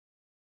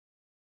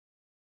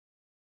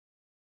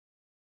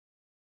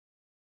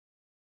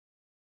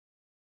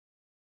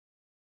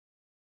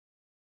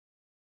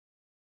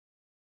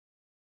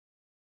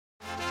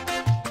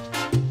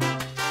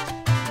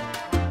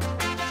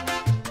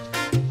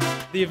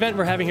The event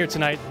we're having here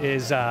tonight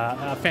is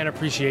a fan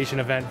appreciation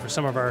event for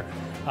some of our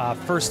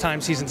first-time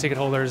season ticket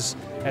holders,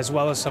 as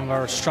well as some of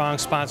our strong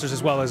sponsors,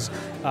 as well as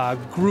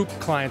group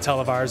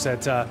clientele of ours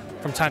that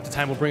from time to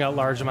time will bring out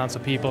large amounts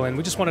of people. And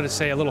we just wanted to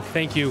say a little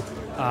thank you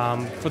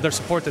for their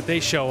support that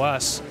they show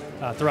us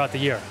throughout the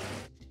year.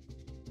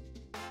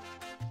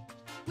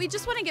 We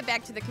just want to get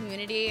back to the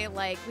community.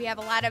 Like, we have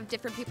a lot of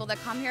different people that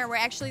come here. We're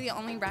actually the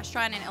only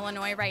restaurant in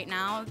Illinois right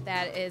now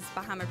that is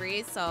Bahama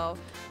Breeze, so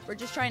we're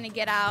just trying to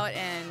get out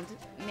and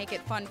make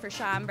it fun for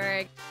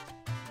Schaumburg.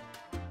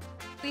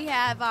 We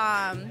have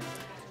the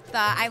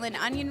island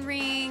onion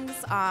rings,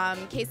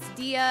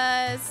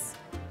 quesadillas,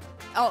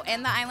 oh,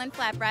 and the island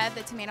flatbread,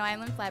 the tomato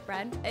island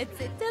flatbread. It's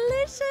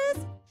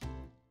delicious.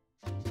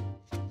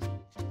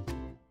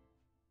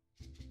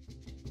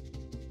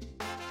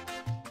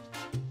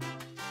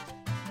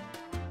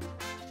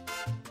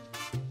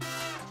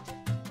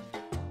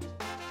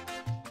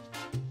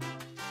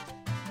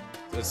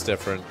 It's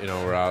different, you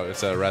know, we're out,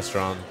 it's a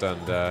restaurant,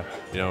 and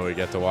you know, we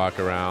get to walk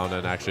around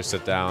and actually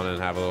sit down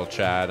and have a little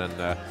chat,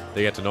 and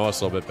they get to know us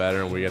a little bit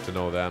better and we get to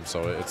know them,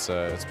 so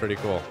it's pretty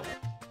cool.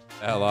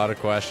 A lot of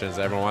questions.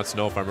 Everyone wants to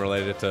know if I'm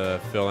related to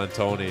Phil and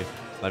Tony.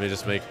 Let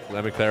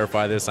me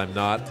clarify this, I'm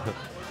not.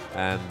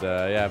 And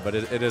yeah, but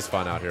it is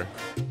fun out here.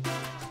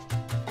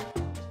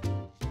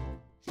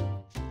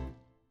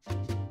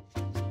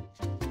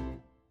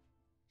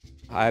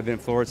 I've been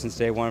floored since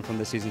day one, from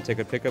the season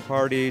ticket pickup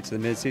party to the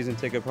mid-season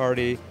ticket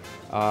party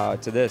to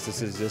this.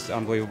 This is just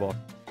unbelievable.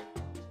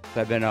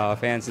 I've been a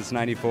fan since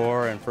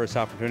 '94 and first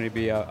opportunity to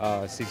be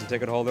a season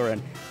ticket holder, and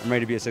I'm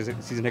ready to be a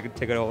season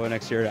ticket holder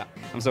next year.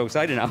 I'm so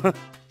excited now. I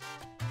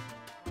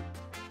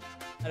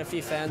had a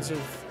few fans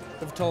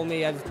who've told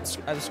me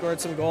I've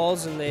scored some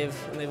goals, and they've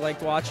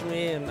liked watching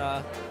me, and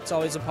it's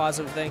always a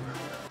positive thing.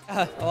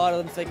 A lot of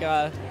them think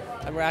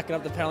I'm racking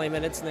up the penalty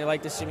minutes and they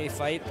like to see me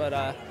fight,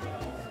 but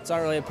it's not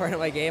really a part of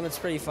my game. It's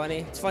pretty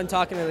funny. It's fun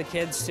talking to the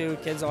kids too.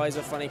 Kids always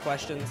have funny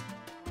questions.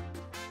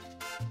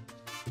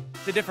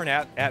 It's a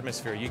different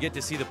atmosphere. You get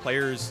to see the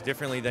players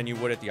differently than you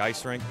would at the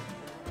ice rink,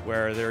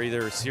 where they're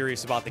either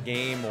serious about the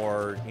game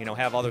or, you know,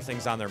 have other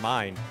things on their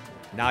mind.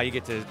 Now you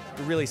get to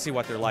really see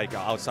what they're like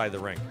outside the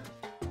rink.